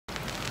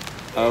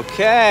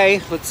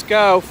Okay, let's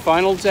go.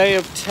 Final day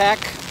of tech.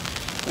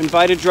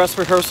 Invited dress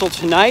rehearsal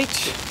tonight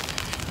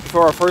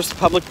for our first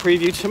public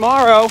preview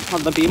tomorrow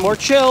on the Be More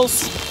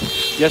Chills.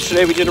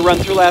 Yesterday we did a run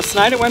through last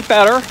night. It went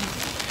better.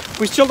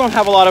 We still don't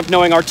have a lot of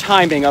knowing our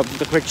timing of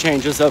the quick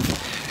changes of,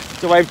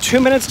 do I have 2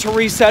 minutes to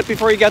reset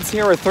before he gets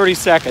here or 30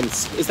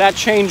 seconds? Is that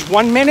change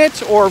 1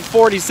 minute or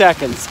 40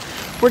 seconds?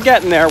 We're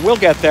getting there. We'll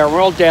get there.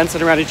 We're all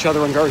dancing around each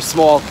other in very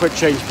small quick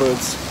change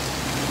boots.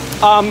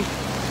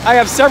 I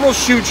have several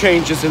shoe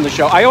changes in the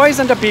show. I always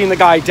end up being the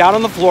guy down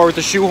on the floor with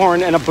a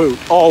shoehorn and a boot,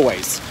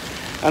 always.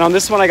 And on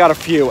this one I got a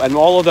few, and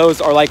all of those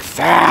are like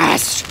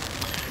fast.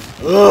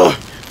 Ugh.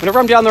 Whenever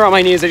I'm down there on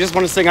my knees, I just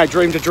want to sing I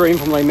Dreamed a Dream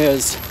from Les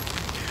Mis.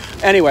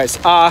 Anyways,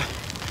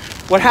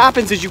 what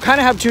happens is you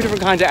kind of have two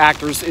different kinds of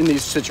actors in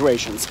these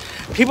situations.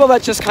 People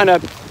that just kind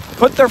of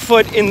put their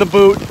foot in the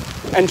boot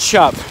and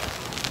shove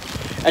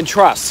and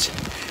trust.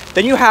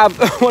 Then you have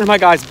one of my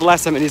guys,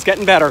 bless him, and he's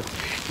getting better.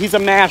 He's a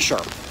masher.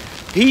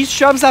 He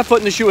shoves that foot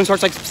in the shoe and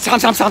starts like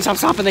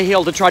stomp in the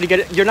heel to try to get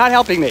it. You're not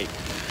helping me.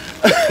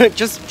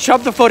 Just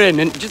shove the foot in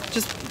and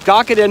just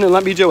gawk it in and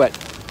let me do it.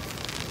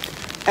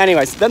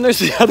 Anyways, then there's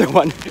the other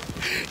one.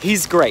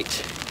 He's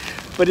great.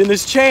 But in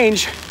this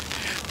change,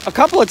 a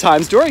couple of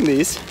times during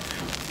these,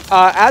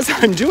 as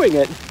I'm doing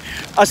it,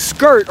 a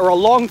skirt or a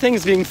long thing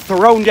is being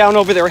thrown down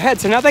over their head.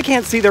 So now they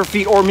can't see their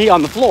feet or me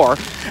on the floor,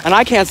 and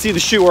I can't see the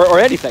shoe or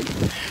anything.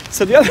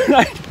 So the other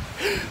night,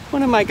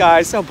 one of my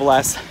guys, oh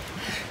bless,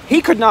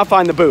 he could not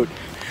find the boot.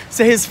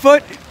 So his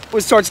foot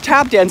starts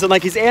tap dancing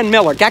like he's Ann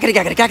Miller. Gackety,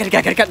 gackety, gackety,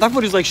 gackety, gackety. That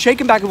foot is like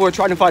shaking back and forth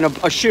trying to find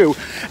a shoe.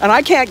 And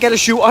I can't get a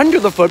shoe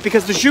under the foot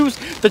because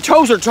the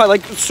toes are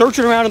like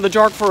searching around in the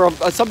dark for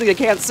something they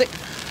can't see.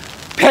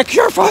 Pick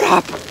your foot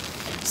up.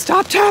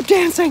 Stop tap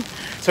dancing.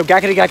 So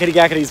gackety, gackety,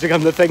 gackety has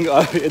become the thing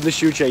in the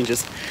shoe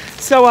changes.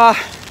 So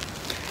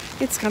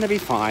it's gonna be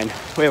fine.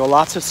 We have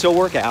lots to still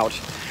work out,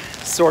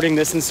 sorting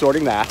this and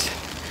sorting that.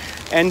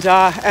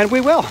 And we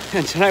will.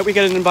 And tonight we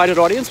get an invited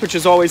audience, which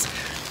is always,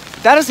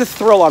 that is a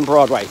thrill on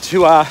Broadway.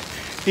 The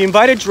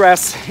invited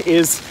dress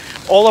is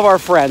all of our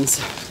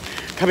friends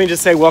coming to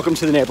say welcome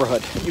to the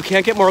neighborhood. You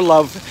can't get more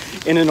love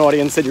in an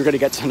audience than you're going to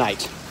get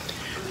tonight.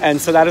 And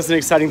so that is an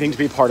exciting thing to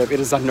be part of. It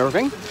is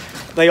unnerving.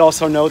 They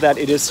also know that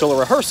it is still a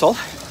rehearsal.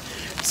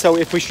 So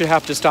if we should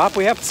have to stop,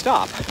 we have to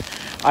stop.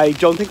 I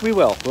don't think we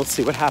will. We'll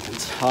see what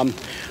happens.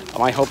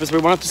 My hope is we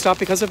won't have to stop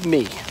because of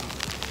me.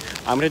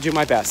 I'm going to do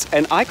my best.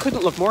 And I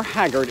couldn't look more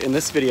haggard in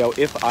this video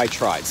if I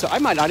tried. So I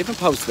might not even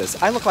post this.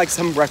 I look like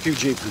some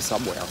refugee from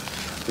somewhere.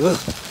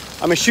 Ugh.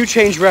 I'm a shoe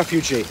change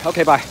refugee.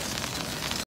 Okay, bye.